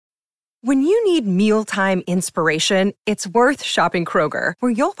When you need mealtime inspiration, it's worth shopping Kroger,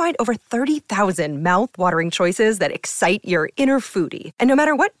 where you'll find over 30,000 mouth-watering choices that excite your inner foodie. And no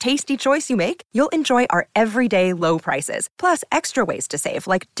matter what tasty choice you make, you'll enjoy our everyday low prices, plus extra ways to save,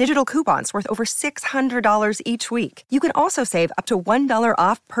 like digital coupons worth over $600 each week. You can also save up to $1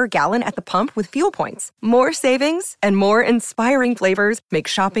 off per gallon at the pump with fuel points. More savings and more inspiring flavors make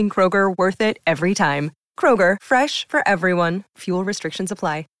shopping Kroger worth it every time. Kroger, fresh for everyone. Fuel restrictions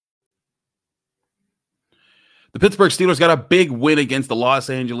apply. The Pittsburgh Steelers got a big win against the Los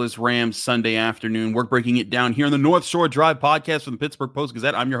Angeles Rams Sunday afternoon. We're breaking it down here on the North Shore Drive podcast from the Pittsburgh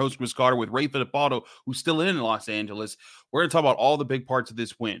Post-Gazette. I'm your host, Chris Carter, with Ray Fittipaldo, who's still in Los Angeles. We're going to talk about all the big parts of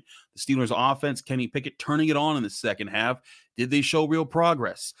this win. The Steelers' offense, Kenny Pickett turning it on in the second half. Did they show real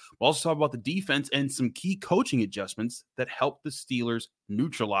progress? We'll also talk about the defense and some key coaching adjustments that helped the Steelers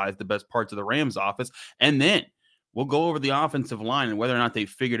neutralize the best parts of the Rams' offense. And then we'll go over the offensive line and whether or not they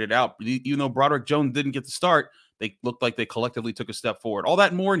figured it out. Even though Broderick Jones didn't get the start, they looked like they collectively took a step forward. All that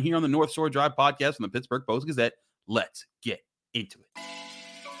and more in here on the North Shore Drive podcast from the Pittsburgh Post-Gazette. Let's get into it.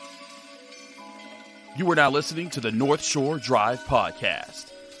 You are now listening to the North Shore Drive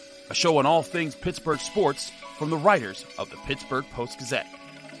podcast, a show on all things Pittsburgh sports from the writers of the Pittsburgh Post-Gazette,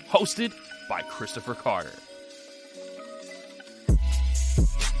 hosted by Christopher Carter.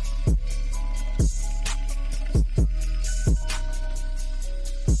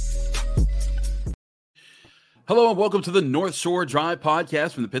 Hello and welcome to the North Shore Drive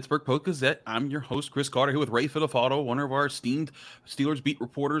podcast from the Pittsburgh Post-Gazette. I'm your host, Chris Carter, here with Ray Fittipaldo, one of our esteemed Steelers beat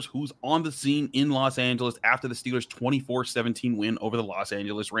reporters who's on the scene in Los Angeles after the Steelers' 24-17 win over the Los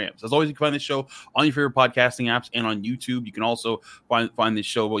Angeles Rams. As always, you can find this show on your favorite podcasting apps and on YouTube. You can also find this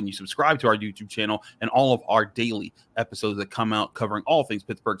show when you subscribe to our YouTube channel and all of our daily episodes that come out covering all things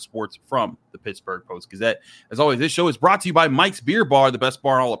Pittsburgh sports from the Pittsburgh Post-Gazette. As always, this show is brought to you by Mike's Beer Bar, the best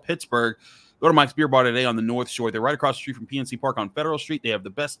bar in all of Pittsburgh. Go to Mike's Beer Bar today on the North Shore. They're right across the street from PNC Park on Federal Street. They have the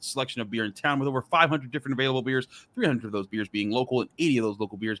best selection of beer in town with over 500 different available beers, 300 of those beers being local and 80 of those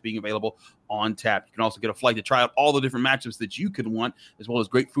local beers being available on tap. You can also get a flight to try out all the different matchups that you could want, as well as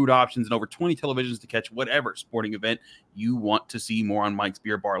great food options and over 20 televisions to catch whatever sporting event you want to see. More on Mike's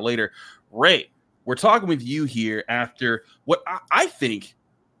Beer Bar later. Ray, we're talking with you here after what I think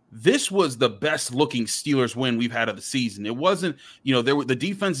this was the best looking Steelers win we've had of the season. It wasn't, the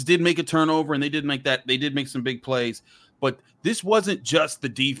defense did make a turnover and they did make some big plays, but this wasn't just the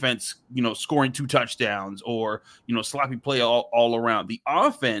defense, scoring 2 touchdowns or, sloppy play all around. The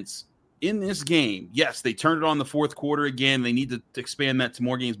offense in this game, yes, they turned it on the fourth quarter again. They need to expand that to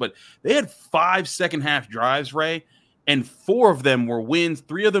more games, but they had 5 second half drives, Ray, and 4 of them were wins.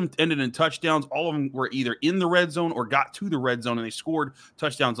 3 of them ended in touchdowns. All of them were either in the red zone or got to the red zone, and they scored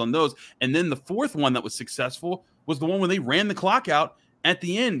touchdowns on those. And then the fourth one that was successful was the one when they ran the clock out at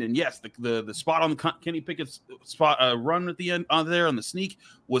the end. And yes, the spot on the Kenny Pickett's spot run at the end there on the sneak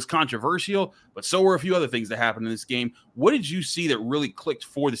was controversial, but so were a few other things that happened in this game. What did you see that really clicked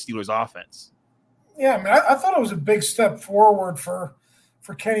for the Steelers offense? Yeah, I thought it was a big step forward for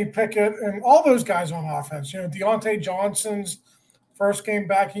Kenny Pickett and all those guys on offense. Diontae Johnson's first game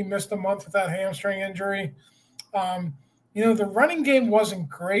back, he missed a month with that hamstring injury. The running game wasn't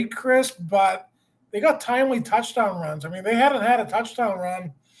great, Chris, but they got timely touchdown runs. They hadn't had a touchdown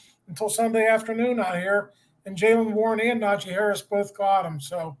run until Sunday afternoon out here, and Jaylen Warren and Najee Harris both got them.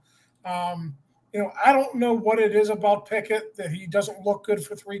 So, I don't know what it is about Pickett that he doesn't look good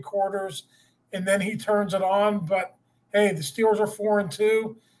for 3 quarters and then he turns it on, but hey, the Steelers are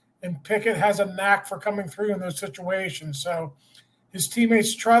 4-2, and Pickett has a knack for coming through in those situations. So his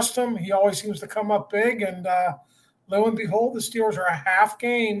teammates trust him. He always seems to come up big, and lo and behold, the Steelers are a half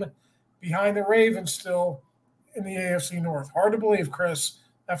game behind the Ravens still in the AFC North. Hard to believe, Chris,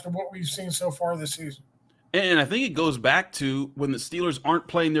 after what we've seen so far this season. And I think it goes back to when the Steelers aren't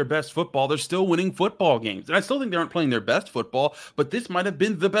playing their best football, they're still winning football games. And I still think they aren't playing their best football, but this might have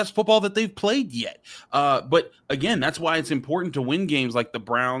been the best football that they've played yet. But again, that's why it's important to win games like the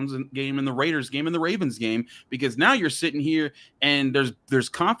Browns game and the Raiders game and the Ravens game, because now you're sitting here and there's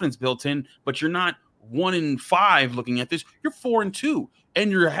confidence built in, but you're not 1-5 looking at this. You're 4-2. And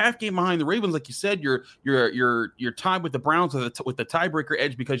you're a half game behind the Ravens, like you said. You're tied with the Browns with the tiebreaker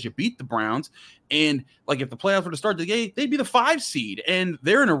edge because you beat the Browns. And like if the playoffs were to start today, they'd be the 5 seed, and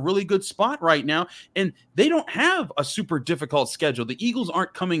they're in a really good spot right now. And they don't have a super difficult schedule. The Eagles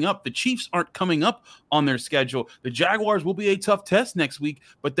aren't coming up. The Chiefs aren't coming up on their schedule. The Jaguars will be a tough test next week,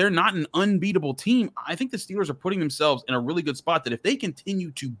 but they're not an unbeatable team. I think the Steelers are putting themselves in a really good spot that if they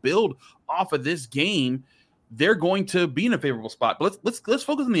continue to build off of this game, they're going to be in a favorable spot. But let's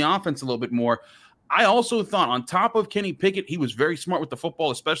focus on the offense a little bit more. I also thought on top of Kenny Pickett, he was very smart with the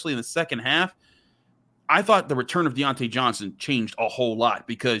football, especially in the second half. I thought the return of Diontae Johnson changed a whole lot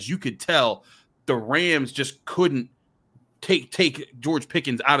because you could tell the Rams just couldn't take George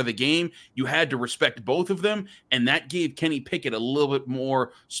Pickens out of the game. You had to respect both of them, and that gave Kenny Pickett a little bit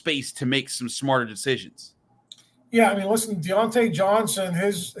more space to make some smarter decisions. Yeah, I mean, listen, Diontae Johnson,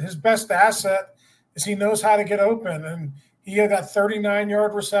 his best asset is he knows how to get open, and he had that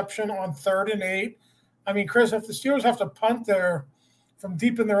 39-yard reception on 3rd and 8. I mean, Chris, if the Steelers have to punt there from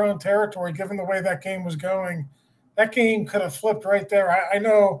deep in their own territory, given the way that game was going, that game could have flipped right there. I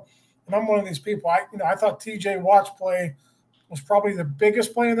know, and I'm one of these people. I thought T.J. Watt's play was probably the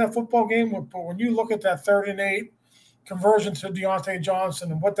biggest play in that football game. But when you look at that 3rd and 8 conversion to Diontae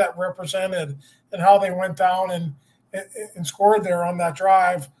Johnson and what that represented and how they went down and scored there on that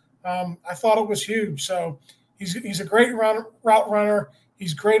drive, I thought it was huge. So he's a great route runner.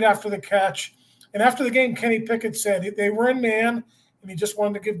 He's great after the catch. And after the game, Kenny Pickett said they were in man, and he just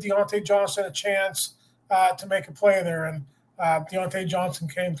wanted to give Diontae Johnson a chance to make a play there. And Diontae Johnson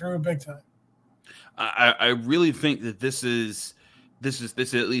came through big time. I really think that this is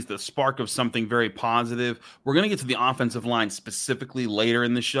at least the spark of something very positive. We're going to get to the offensive line specifically later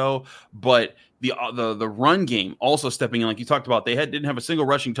in the show, but the run game also stepping in, like you talked about. They didn't have a single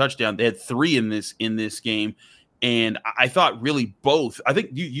rushing touchdown. They had 3 in this game, and I thought really both. I think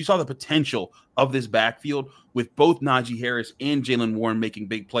you saw the potential of this backfield with both Najee Harris and Jaylen Warren making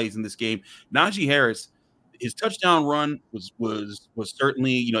big plays in this game. Najee Harris, his touchdown run was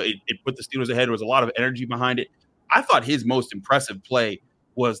certainly, it put the Steelers ahead. There was a lot of energy behind it. I thought his most impressive play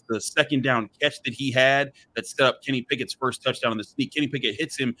was the second down catch that he had that set up Kenny Pickett's first touchdown on the sneak. Kenny Pickett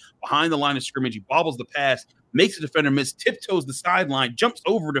hits him behind the line of scrimmage. He bobbles the pass, makes the defender miss, tiptoes the sideline, jumps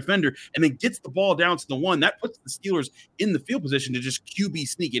over a defender, and then gets the ball down to the 1. That puts the Steelers in the field position to just QB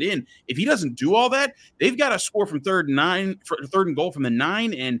sneak it in. If he doesn't do all that, they've got to score from 3rd and goal from the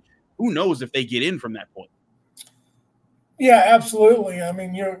 9, and who knows if they get in from that point. Yeah, absolutely. I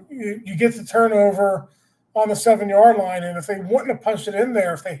mean, you get the turnover on the 7-yard line, and if they wouldn't have punched it in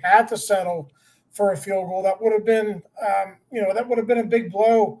there, if they had to settle for a field goal, that would have been, a big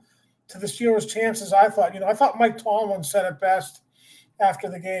blow to the Steelers' chances. I thought Mike Tomlin said it best after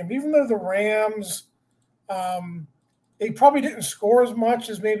the game. Even though the Rams, they probably didn't score as much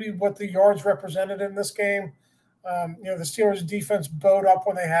as maybe what the yards represented in this game. The Steelers' defense bowed up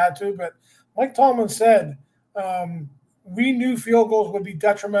when they had to, but Mike Tomlin said, we knew field goals would be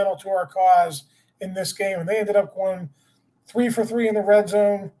detrimental to our cause in this game, and they ended up going 3 for 3 in the red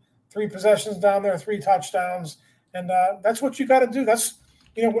zone, 3 possessions down there, 3 touchdowns, and that's what you got to do. That's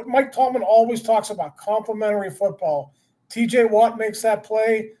what Mike Tomlin always talks about: complementary football. T.J. Watt makes that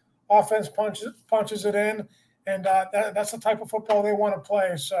play, offense punches it in, and that's the type of football they want to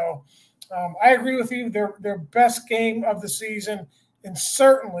play. So I agree with you. Their best game of the season, and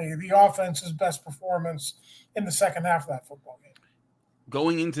certainly the offense's best performance in the second half of that football game.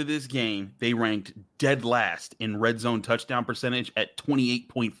 Going into this game, they ranked dead last in red zone touchdown percentage at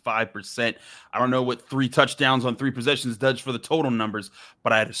 28.5%. I don't know what 3 touchdowns on 3 possessions does for the total numbers,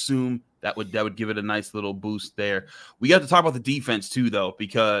 but I'd assume that would give it a nice little boost there. We got to talk about the defense too, though,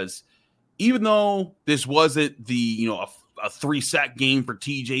 because even though this wasn't a 3-sack game for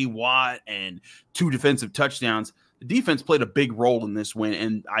TJ Watt and 2 defensive touchdowns, the defense played a big role in this win,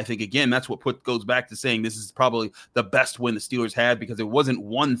 and I think, again, that's what goes back to saying this is probably the best win the Steelers had, because it wasn't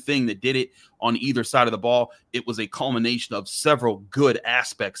one thing that did it on either side of the ball. It was a culmination of several good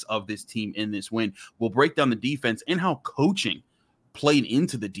aspects of this team in this win. We'll break down the defense and how coaching played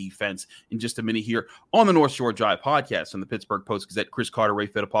into the defense in just a minute here on the North Shore Drive podcast on the Pittsburgh Post-Gazette. Chris Carter, Ray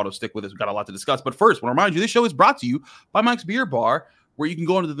Fittipaldo, stick with us. We've got a lot to discuss. But first, I want to remind you, this show is brought to you by Mike's Beer Bar, where you can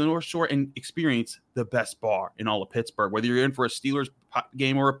go into the North Shore and experience the best bar in all of Pittsburgh. Whether you're in for a Steelers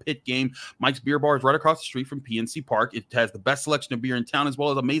game or a Pitt game, Mike's Beer Bar is right across the street from PNC Park. It has the best selection of beer in town, as well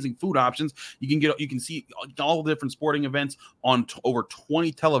as amazing food options. You can see all the different sporting events on over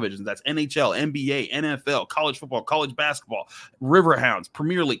 20 televisions. That's NHL, NBA, NFL, college football, college basketball, Riverhounds,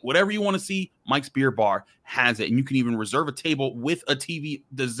 Premier League, whatever you want to see, Mike's Beer Bar has it. And you can even reserve a table with a TV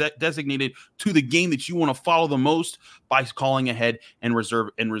designated to the game that you want to follow the most by calling ahead and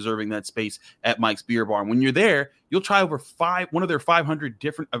reserving that space at Mike's Beer Bar. And when you're there, You'll try one of their 500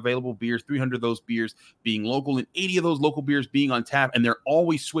 different available beers, 300 of those beers being local and 80 of those local beers being on tap. And they're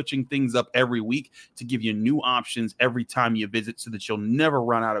always switching things up every week to give you new options every time you visit so that you'll never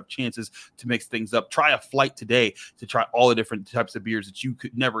run out of chances to mix things up. Try a flight today to try all the different types of beers that you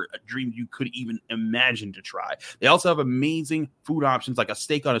could never dream you could even imagine to try. They also have amazing food options like a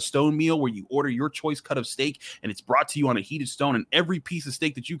steak on a stone meal where you order your choice cut of steak and it's brought to you on a heated stone, and every piece of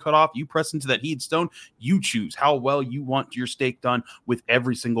steak that you cut off, you press into that heated stone, you choose how well you want your steak done with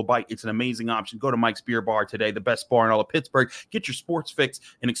every single bite. It's an amazing option. Go to Mike's Beer Bar today, the best bar in all of Pittsburgh. Get your sports fix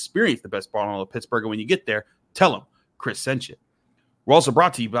and experience the best bar in all of Pittsburgh. And when you get there, tell them Chris sent you. We're also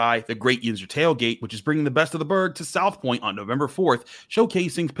brought to you by the Great Yinzer Tailgate, which is bringing the best of the Berg to South Point on November 4th,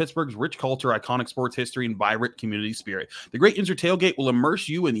 showcasing Pittsburgh's rich culture, iconic sports history, and vibrant community spirit. The Great Yinzer Tailgate will immerse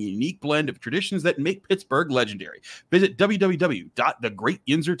you in the unique blend of traditions that make Pittsburgh legendary. Visit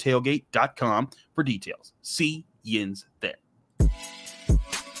www.thegreatyinzertailgate.com for details. See Yins there.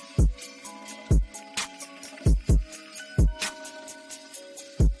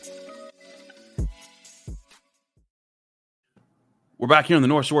 We're back here on the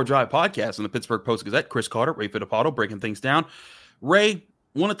North Shore Drive podcast on the Pittsburgh Post-Gazette. Chris Carter, Ray Fittipaldo, breaking things down. Ray,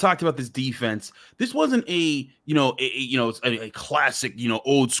 want to talk about this defense. This wasn't a classic,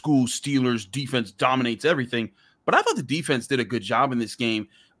 old school Steelers defense dominates everything, but I thought the defense did a good job in this game.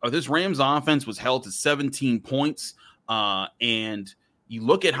 This Rams offense was held to 17 points, and you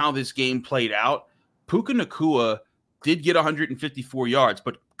look at how this game played out. Puka Nacua did get 154 yards,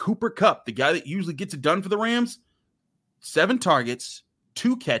 but Cooper Kupp, the guy that usually gets it done for the Rams, 7 targets,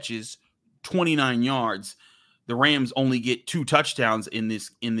 2 catches, 29 yards. The Rams only get 2 touchdowns in this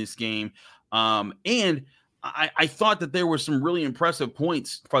game. And I thought that there were some really impressive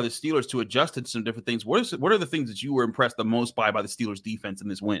points for the Steelers to adjust to some different things. What are the things that you were impressed the most by the Steelers defense in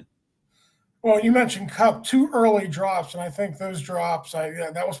this win? Well, you mentioned Kupp, 2 early drops, and I think those drops,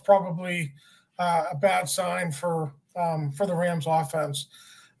 that was probably a bad sign for the Rams offense.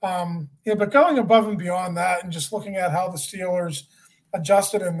 But going above and beyond that and just looking at how the Steelers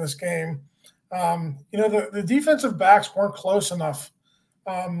adjusted in this game, the defensive backs weren't close enough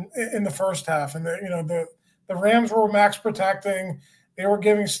in the first half. And, the Rams were max protecting. They were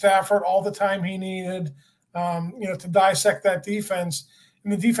giving Stafford all the time he needed, to dissect that defense.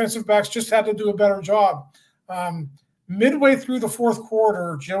 And the defensive backs just had to do a better job. Midway through the fourth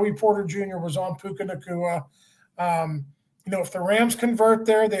quarter, Joey Porter Jr. was on Puka Nacua. If the Rams convert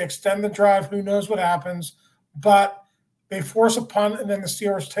there, they extend the drive, who knows what happens. But they force a punt, and then the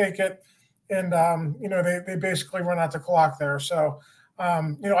Steelers take it, and, they basically run out the clock there. So,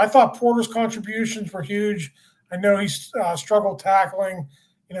 I thought Porter's contributions were huge. I know he struggled tackling.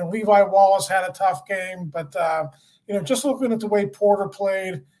 Levi Wallace had a tough game. But, just looking at the way Porter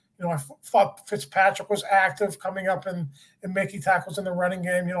played, I thought Fitzpatrick was active coming up and making tackles in the running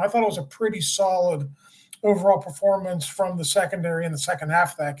game. I thought it was a pretty solid overall performance from the secondary in the second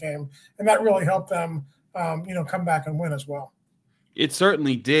half of that game. And that really helped them, come back and win as well. It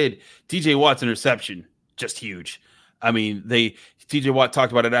certainly did. TJ Watt's interception, just huge. I mean, TJ Watt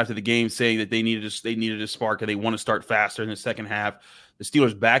talked about it after the game, saying that they needed a spark and they want to start faster in the second half. The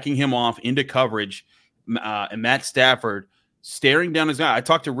Steelers backing him off into coverage, and Matt Stafford staring down his guy. I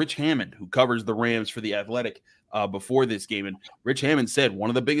talked to Rich Hammond, who covers the Rams for The Athletic, before this game. And Rich Hammond said one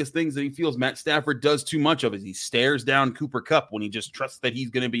of the biggest things that he feels Matt Stafford does too much of is he stares down Cooper Kupp when he just trusts that he's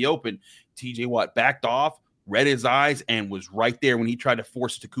going to be open. TJ Watt backed off, read his eyes, and was right there when he tried to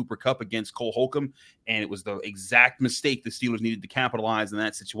force it to Cooper Kupp against Cole Holcomb. And it was the exact mistake the Steelers needed to capitalize in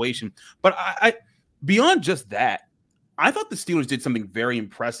that situation. But I beyond just that, I thought the Steelers did something very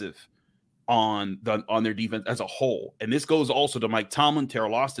impressive on their defense as a whole. And this goes also to Mike Tomlin,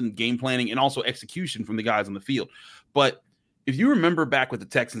 Terrell Austin, game planning, and also execution from the guys on the field. But if you remember back with the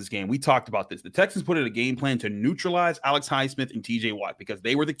Texans game, we talked about this. The Texans put in a game plan to neutralize Alex Highsmith and TJ Watt because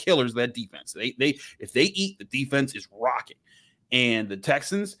they were the killers of that defense. If they eat, the defense is rocking. And the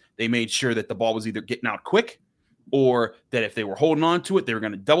Texans, they made sure that the ball was either getting out quick or that if they were holding on to it, they were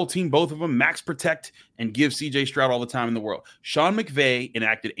going to double team both of them, max protect, and give C.J. Stroud all the time in the world. Sean McVay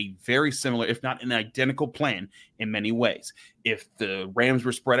enacted a very similar, if not an identical plan in many ways. If the Rams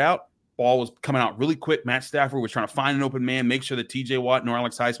were spread out, ball was coming out really quick. Matt Stafford was trying to find an open man, make sure that T.J. Watt nor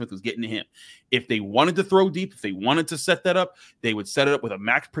Alex Highsmith was getting to him. If they wanted to throw deep, if they wanted to set that up, they would set it up with a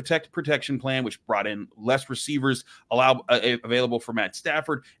max protection plan, which brought in less receivers available for Matt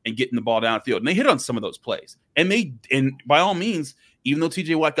Stafford and getting the ball downfield. And they hit on some of those plays. And by all means, even though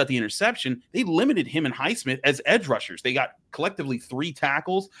T.J. Watt got the interception, they limited him and Highsmith as edge rushers. They got collectively 3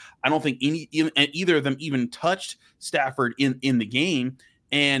 tackles. I don't think either of them even touched Stafford in the game.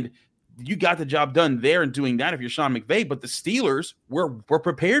 And you got the job done there and doing that if you're Sean McVay. But the Steelers were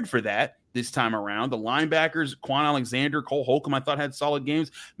prepared for that this time around. The linebackers, Quan Alexander, Cole Holcomb, I thought had solid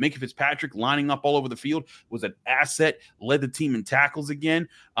games. Minkah Fitzpatrick lining up all over the field was an asset, led the team in tackles again.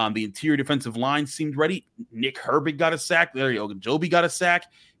 The interior defensive line seemed ready. Nick Herbig got a sack. Larry Ogunjobi got a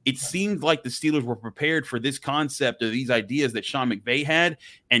sack. It seemed like the Steelers were prepared for this concept or these ideas that Sean McVay had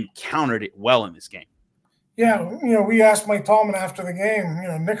and countered it well in this game. Yeah, we asked Mike Tomlin after the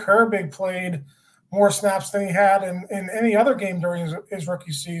game. Nick Herbig played more snaps than he had in any other game during his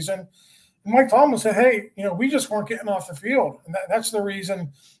rookie season. And Mike Tomlin said, hey, we just weren't getting off the field. And that's the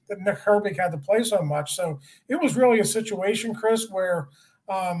reason that Nick Herbig had to play so much. So it was really a situation, Chris, where,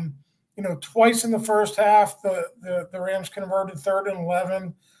 twice in the first half, the Rams converted 3rd and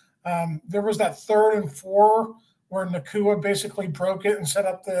 11. There was that 3rd and 4 where Nakua basically broke it and set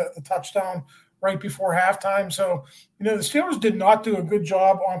up the touchdown right before halftime. So, the Steelers did not do a good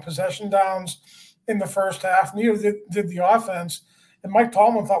job on possession downs in the first half. Neither did the offense. And Mike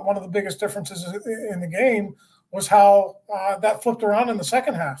Tomlin thought one of the biggest differences in the game was how that flipped around in the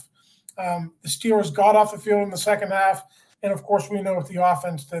second half. The Steelers got off the field in the second half. And, of course, we know what the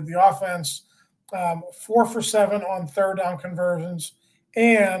offense did. The offense, 4 for 7 on 3rd down conversions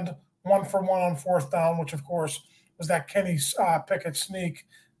and 1 for 1 on 4th down, which, of course, was that Kenny Pickett sneak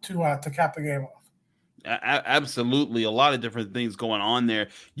to cap the game off. Absolutely. A lot of different things going on there.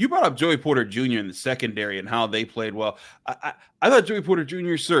 You brought up Joey Porter Jr. in the secondary and how they played well. I thought Joey Porter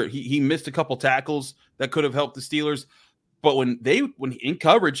Jr., sir, he missed a couple tackles that could have helped the Steelers. But when in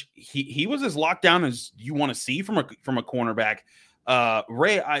coverage, he was as locked down as you want to see from a cornerback.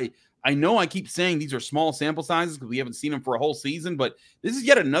 Ray, I know I keep saying these are small sample sizes because we haven't seen him for a whole season, but this is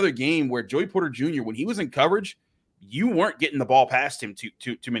yet another game where Joey Porter Jr., when he was in coverage, you weren't getting the ball past him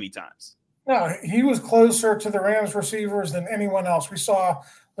too many times. No, he was closer to the Rams receivers than anyone else. We saw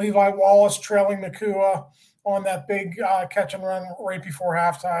Levi Wallace trailing Nakua on that big catch and run right before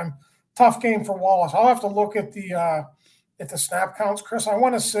halftime. Tough game for Wallace. I'll have to look at the snap counts, Chris. I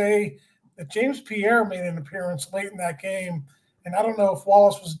want to say that James Pierre made an appearance late in that game, and I don't know if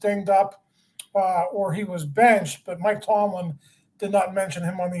Wallace was dinged up or he was benched, but Mike Tomlin did not mention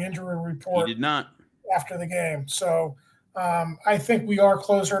him on the injury report. He did not. After the game. So I think we are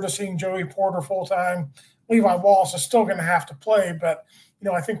closer to seeing Joey Porter full-time. Levi Wallace is still going to have to play, but,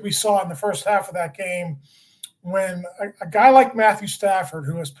 I think we saw in the first half of that game when a guy like Matthew Stafford,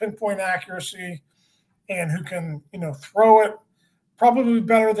 who has pinpoint accuracy and who can, throw it probably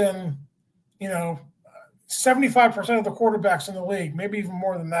better than, 75% of the quarterbacks in the league, maybe even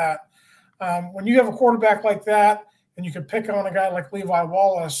more than that. When you have a quarterback like that and you can pick on a guy like Levi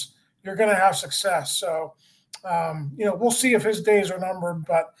Wallace, you're going to have success. So, we'll see if his days are numbered.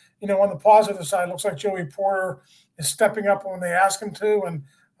 But, on the positive side, it looks like Joey Porter is stepping up when they ask him to. And,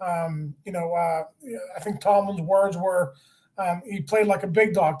 I think Tomlin's words were he played like a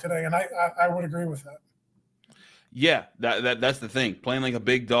big dog today, and I would agree with that. Yeah, that's the thing. Playing like a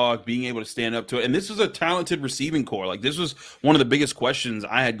big dog, being able to stand up to it. And this was a talented receiving core. Like, this was one of the biggest questions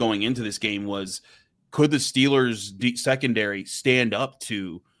I had going into this game was, could the Steelers' secondary stand up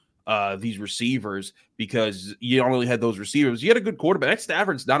to these receivers, because you don't really had those receivers. You had a good quarterback.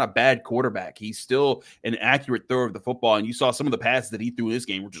 Stafford's not a bad quarterback. He's still an accurate thrower of the football, and you saw some of the passes that he threw in this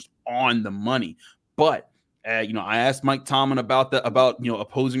game were just on the money. But I asked Mike Tomlin about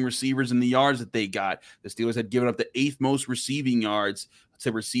opposing receivers and the yards that they got. The Steelers had given up the 8th most receiving yards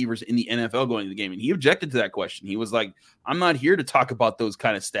to receivers in the NFL going into the game, and he objected to that question. He was like, "I'm not here to talk about those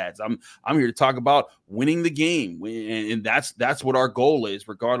kind of stats. I'm here to talk about winning the game, and that's what our goal is,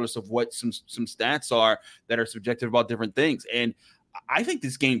 regardless of what some stats are that are subjective about different things." And I think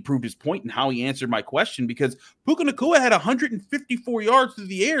this game proved his point in how he answered my question, because Puka Nacua had 154 yards through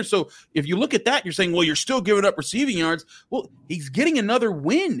the air. So if you look at that, you're saying, well, you're still giving up receiving yards. Well, he's getting another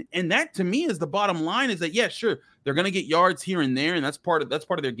win. And that, to me, is the bottom line, is that, yeah, sure, they're going to get yards here and there, and that's part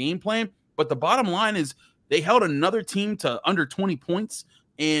of their game plan. But the bottom line is they held another team to under 20 points,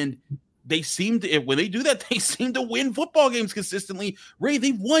 and they seem to, when they do that, they seem to win football games consistently. Ray,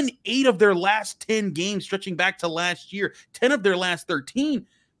 they've won 8 of their last 10 games, stretching back to last year, 10 of their last 13.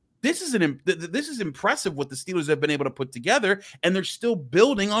 This is impressive what the Steelers have been able to put together, and they're still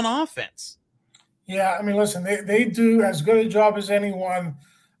building on offense. Yeah, I mean, listen, they do as good a job as anyone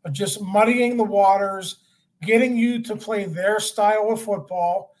of just muddying the waters, getting you to play their style of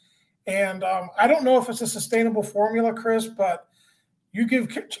football. And I don't know if it's a sustainable formula, Chris, but you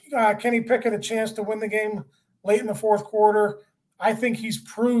give Kenny Pickett a chance to win the game late in the fourth quarter. I think he's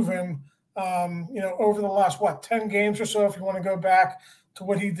proven, over the last, 10 games or so, if you want to go back to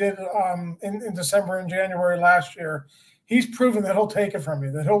what he did in December and January last year. he's proven that he'll take it from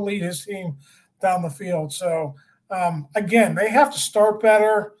you, that he'll lead his team down the field. So, again, they have to start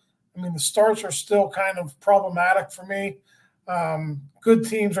better. I mean, the starts are still kind of problematic for me. Good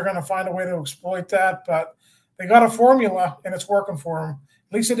teams are going to find a way to exploit that, but they got a formula, and it's working for them.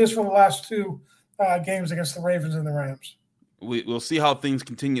 At least it is for the last two games against the Ravens and the Rams. We'll see how things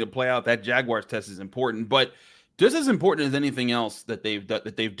continue to play out. That Jaguars test is important, but just as important as anything else that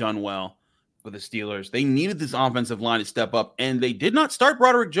they've done well with the Steelers, they needed this offensive line to step up, and they did not start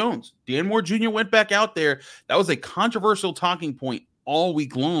Broderick Jones. Dan Moore Jr. went back out there. That was a controversial talking point all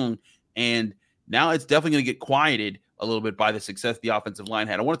week long, and now it's definitely going to get quieted a little bit by the success the offensive line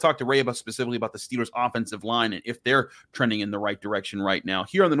had. I want to talk to Ray specifically about the Steelers offensive line and if they're trending in the right direction right now.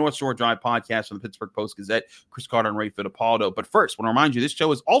 Here on the North Shore Drive podcast from the Pittsburgh Post-Gazette, Chris Carter and Ray Fittipaldo. But first, I want to remind you, this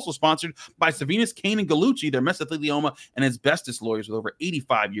show is also sponsored by Savinas, Kane, and Gallucci, their mesothelioma and asbestos lawyers with over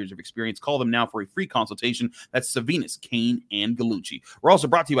 85 years of experience. Call them now for a free consultation. That's Savinas, Kane, and Gallucci. We're also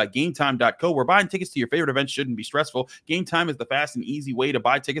brought to you by GameTime.co, where buying tickets to your favorite events shouldn't be stressful. GameTime is the fast and easy way to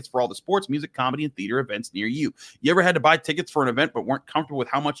buy tickets for all the sports, music, comedy, and theater events near you. You ever had to buy tickets for an event but weren't comfortable with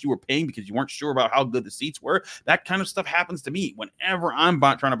how much you were paying because you weren't sure about how good the seats were? That kind of stuff happens to me whenever I'm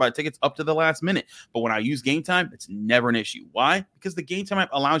trying to buy tickets up to the last minute. But when I use Game Time, it's never an issue. Why? Because the Game Time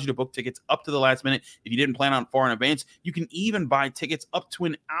app allows you to book tickets up to the last minute. If you didn't plan on far in advance, you can even buy tickets up to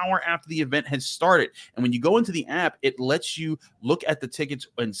an hour after the event has started. And when you go into the app, it lets you look at the tickets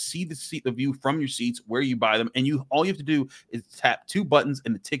and see the view from your seats where you buy them. And all you have to do is tap two buttons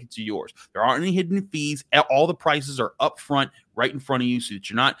and the tickets are yours. There aren't any hidden fees. All the prices are up front, right in front of you, so that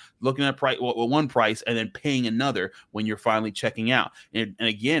you're not looking at one price and then paying another when you're finally checking out. And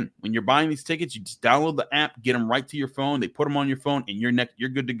again, when you're buying these tickets, you just download the app, get them right to your phone. They put them on your phone, and you're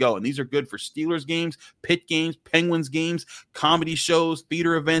good to go. And these are good for Steelers games, Pitt games, Penguins games, comedy shows,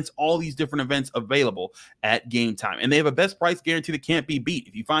 theater events, all these different events available at Game Time. And they have a best price guarantee that can't be beat.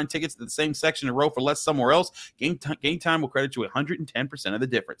 If you find tickets to the same section in a row for less somewhere else, Game Time will credit you 110% of the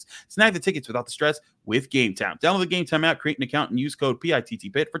difference. Snag the tickets without the stress with Game Time. Download the Game Time app, create an account, and use code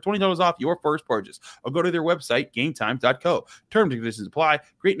PITTPIT for $20 off your first purchase. Or go to their website, gametime.co. Terms and conditions apply.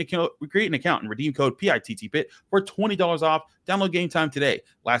 Create an account and redeem code PITTPIT for $20 off. Download Game Time today.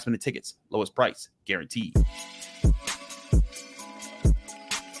 Last minute tickets, lowest price guaranteed.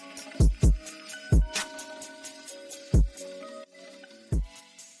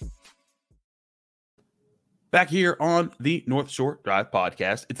 Back here on the North Shore Drive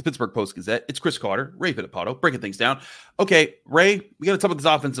podcast, it's the Pittsburgh Post-Gazette. It's Chris Carter, Ray Fittipaldo, breaking things down. Okay, Ray, we got to talk about this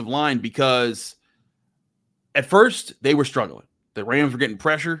offensive line because at first they were struggling. The Rams were getting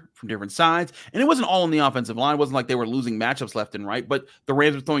pressure from different sides, and it wasn't all on the offensive line. It wasn't like they were losing matchups left and right, but the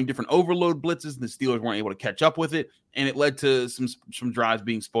Rams were throwing different overload blitzes, and the Steelers weren't able to catch up with it, and it led to some drives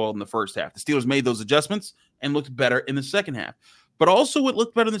being spoiled in the first half. The Steelers made those adjustments and looked better in the second half. But also what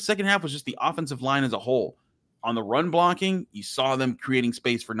looked better in the second half was just the offensive line as a whole. On the run blocking, you saw them creating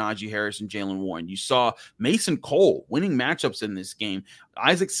space for Najee Harris and Jalen Warren. You saw Mason Cole winning matchups in this game.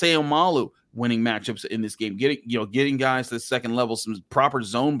 Isaac Seumalo winning matchups in this game, getting guys to the second level, some proper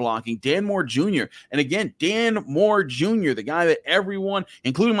zone blocking. Dan Moore Jr. And again, Dan Moore Jr., the guy that everyone,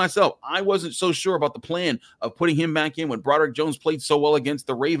 including myself, I wasn't so sure about the plan of putting him back in when Broderick Jones played so well against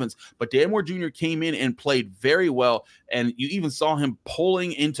the Ravens. But Dan Moore Jr. came in and played very well, and you even saw him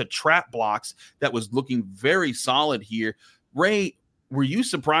pulling into trap blocks that was looking very solid here. Ray, were you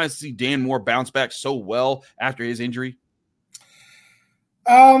surprised to see Dan Moore bounce back so well after his injury?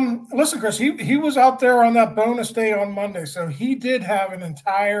 Listen, Chris, he was out there on that bonus day on Monday, so he did have an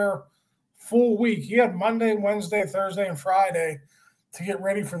entire full week. He had Monday, Wednesday, Thursday, and Friday to get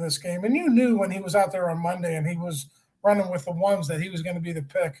ready for this game. And you knew when he was out there on Monday and he was running with the ones that he was going to be the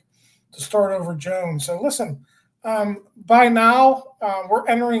pick to start over Jones. So listen, by now we're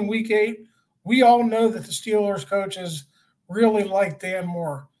entering week 8. We all know that the Steelers coaches really like Dan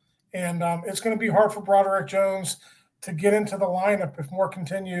Moore, and it's going to be hard for Broderick Jones to get into the lineup if Moore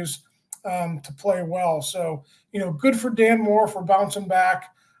continues to play well. So, good for Dan Moore for bouncing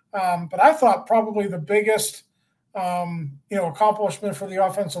back. But I thought probably the biggest, accomplishment for the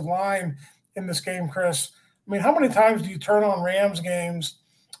offensive line in this game, Chris. I mean, how many times do you turn on Rams games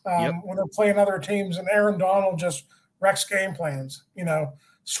when they're playing other teams and Aaron Donald just wrecks game plans,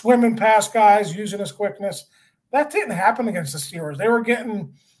 swimming past guys, using his quickness? That didn't happen against the Steelers. They were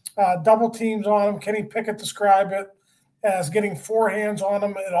getting double teams on him. Kenny Pickett described it as getting 4 hands on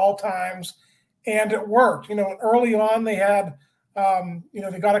them at all times, and it worked. Early on they had,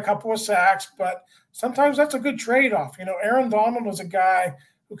 they got a couple of sacks, but sometimes that's a good trade-off. Aaron Donald is a guy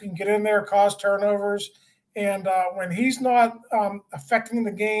who can get in there, cause turnovers, and when he's not affecting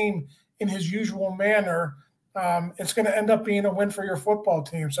the game in his usual manner, it's going to end up being a win for your football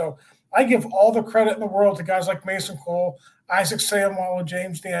team. So I give all the credit in the world to guys like Mason Cole, Isaac Seumalo,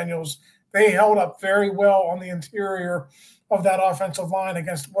 James Daniels. They held up very well on the interior of that offensive line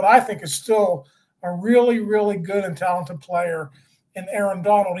against what I think is still a really, really good and talented player in Aaron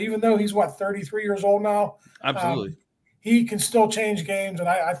Donald. Even though he's, 33 years old now? Absolutely. He can still change games, and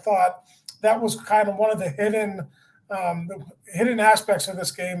I thought that was kind of one of the hidden aspects of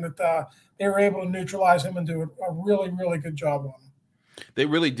this game that they were able to neutralize him and do a really, really good job on him. They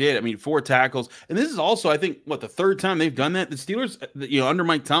really did. I mean, 4 tackles. And this is also, I think, the third time they've done that. The Steelers, under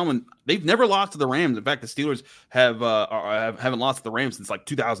Mike Tomlin, they've never lost to the Rams. In fact, the Steelers haven't lost to the Rams since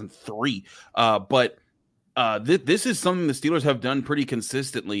 2003. But this is something the Steelers have done pretty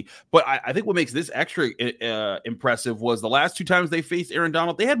consistently. But I think what makes this extra impressive was the last 2 times they faced Aaron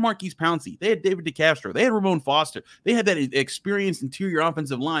Donald, they had Marquise Pouncey, they had David DeCastro, they had Ramon Foster. They had that experienced interior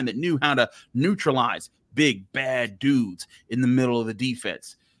offensive line that knew how to neutralize big, bad dudes in the middle of the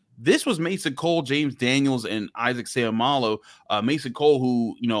defense. This was Mason Cole, James Daniels, and Isaac Seumalo. Mason Cole,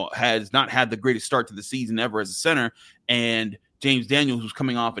 who, has not had the greatest start to the season ever as a center, and James Daniels, who's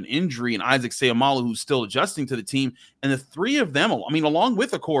coming off an injury, and Isaac Seumalo, who's still adjusting to the team. And the 3 of them, along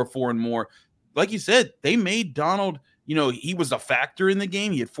with a core of 4 and more, like you said, they made Donald, he was a factor in the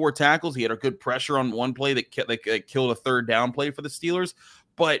game. He had 4 tackles. He had a good pressure on one play that killed a third down play for the Steelers.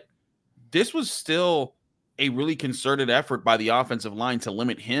 But this was still a really concerted effort by the offensive line to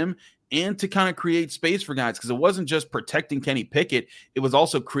limit him and to kind of create space for guys, because it wasn't just protecting Kenny Pickett. It was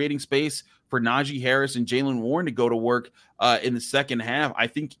also creating space for Najee Harris and Jaylen Warren to go to work in the second half. I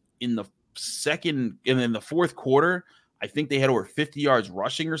think in the fourth quarter, I think they had over 50 yards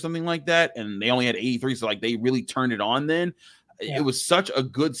rushing or something like that, and they only had 83, so they really turned it on then. Yeah. It was such a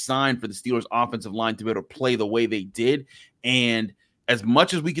good sign for the Steelers' offensive line to be able to play the way they did. And as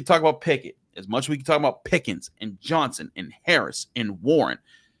much as we could talk about Pickett, as much as we could talk about Pickens and Johnson and Harris and Warren,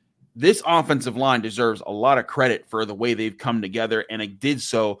 this offensive line deserves a lot of credit for the way they've come together, and it did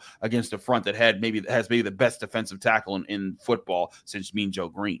so against a front that has maybe the best defensive tackle in football since Mean Joe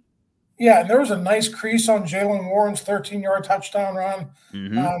Green. Yeah, and there was a nice crease on Jaylen Warren's 13-yard touchdown run.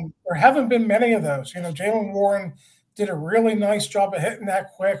 Mm-hmm. There haven't been many of those. Jaylen Warren did a really nice job of hitting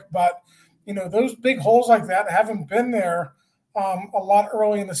that quick, but those big holes like that haven't been there a lot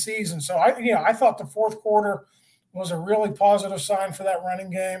early in the season. So I thought the fourth quarter was a really positive sign for that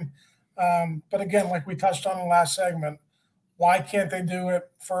running game. But again, like we touched on in the last segment, why can't they do it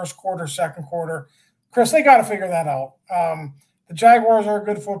first quarter, second quarter? Chris, they got to figure that out. The Jaguars are a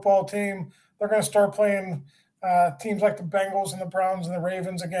good football team. They're going to start playing teams like the Bengals and the Browns and the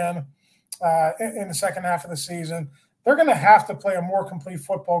Ravens again in the second half of the season. They're going to have to play a more complete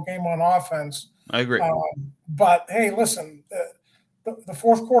football game on offense. I agree. But, hey, listen, the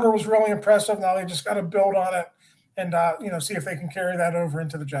fourth quarter was really impressive. Now they just got to build on it and, see if they can carry that over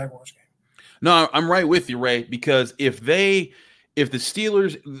into the Jaguars game. No, I'm right with you, Ray, because if the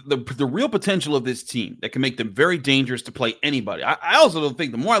Steelers, the real potential of this team that can make them very dangerous to play anybody. I also don't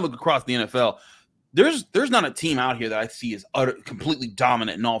think, the more I look across the NFL, there's not a team out here that I see as completely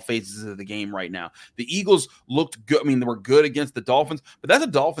dominant in all phases of the game right now. The Eagles looked good. I mean, they were good against the Dolphins, but that's a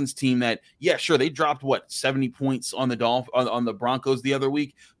Dolphins team that, yeah, sure, they dropped 70 points on the Broncos the other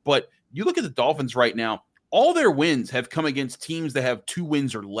week. But you look at the Dolphins right now, all their wins have come against teams that have 2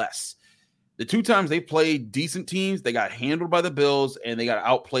 wins or less. The 2 times they played decent teams, they got handled by the Bills and they got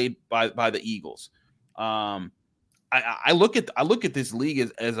outplayed by the Eagles. I look at this league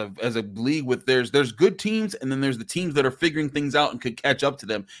as a league with there's good teams, and then there's the teams that are figuring things out and could catch up to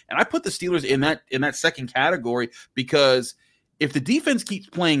them. And I put the Steelers in that second category, because if the defense keeps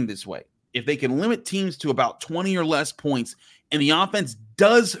playing this way, if they can limit teams to about 20 or less points, and the offense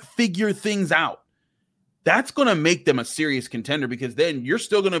does figure things out, that's going to make them a serious contender, because then you're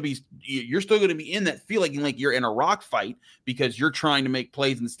still going to be in that feeling like you're in a rock fight, because you're trying to make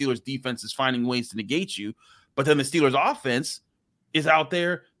plays and the Steelers defense is finding ways to negate you. But then the Steelers offense is out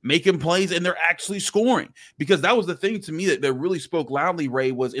there making plays and they're actually scoring, because that was the thing to me that really spoke loudly,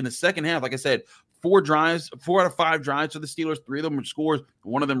 Ray, was in the second half. Like I said, 4 out of 5 drives for the Steelers, 3 of them were scores.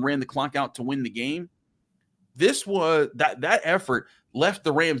 One of them ran the clock out to win the game. This was that effort left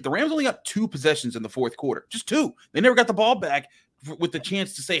the Rams. The Rams only got 2 possessions in the fourth quarter, just 2. They never got the ball back with the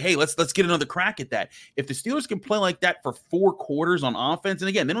chance to say, hey, let's get another crack at that. If the Steelers can play like that for 4 quarters on offense, and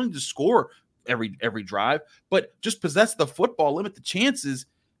again, they don't need to score every drive, but just possess the football, limit the chances.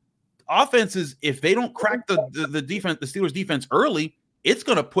 Offenses, if they don't crack the defense, the Steelers defense early, it's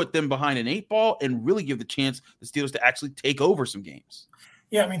going to put them behind an 8 ball and really give the chance the Steelers to actually take over some games.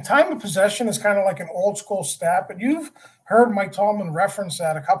 Yeah, I mean, time of possession is kind of like an old school stat, but you've heard Mike Tomlin reference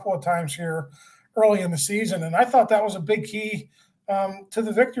that a couple of times here early in the season. And I thought that was a big key to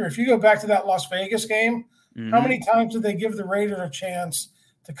the victory. If you go back to that Las Vegas game, how many times did they give the Raiders a chance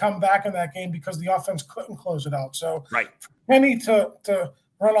to come back in that game because the offense couldn't close it out? So right. Kenny to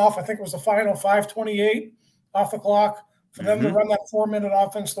run off, I think it was the final 5:28 off the clock, for them to run that 4-minute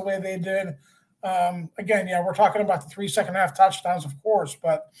offense the way they did. Again, we're talking about the 3 second-half touchdowns, of course,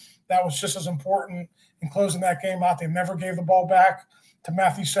 but that was just as important in closing that game out. They never gave the ball back to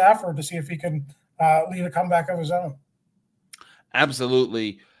Matthew Stafford to see if he could lead a comeback of his own.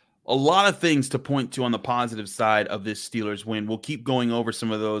 Absolutely. A lot of things to point to on the positive side of this Steelers win. We'll keep going over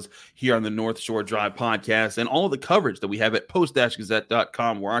some of those here on the North Shore Drive podcast and all of the coverage that we have at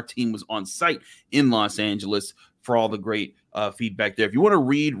post-gazette.com, where our team was on site in Los Angeles for all the great feedback there. If you want to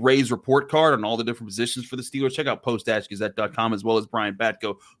read Ray's report card on all the different positions for the Steelers, check out post-gazette.com, as well as Brian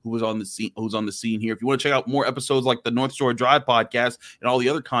Batko, who's on the scene here. If you want to check out more episodes like the North Shore Drive podcast and all the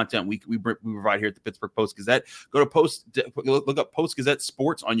other content we provide here at the Pittsburgh Post-Gazette, go to look up Post-Gazette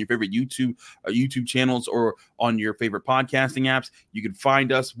Sports on your favorite YouTube channels or on your favorite podcasting apps. You can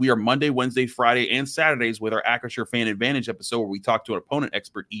find us. We are Monday, Wednesday, Friday, and Saturdays with our Acrisure Fan Advantage episode, where we talk to an opponent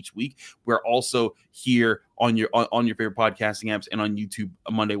expert each week. We're also here on your favorite podcasting apps and on YouTube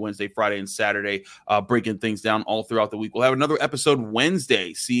Monday, Wednesday, Friday, and Saturday, breaking things down all throughout the week. We'll have another episode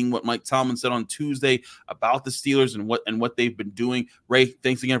Wednesday, seeing what Mike Tomlin said on Tuesday about the Steelers and what they've been doing. Ray,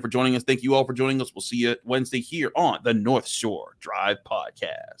 thanks again for joining us. Thank you all for joining us. We'll see you Wednesday here on the North Shore Drive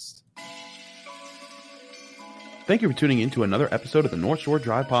podcast. Thank you for tuning in to another episode of the North Shore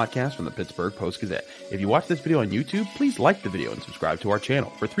Drive podcast from the Pittsburgh Post-Gazette. If you watch this video on YouTube, please like the video and subscribe to our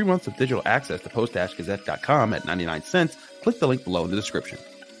channel. For 3 months of digital access to post-gazette.com at 99 cents, click the link below in the description.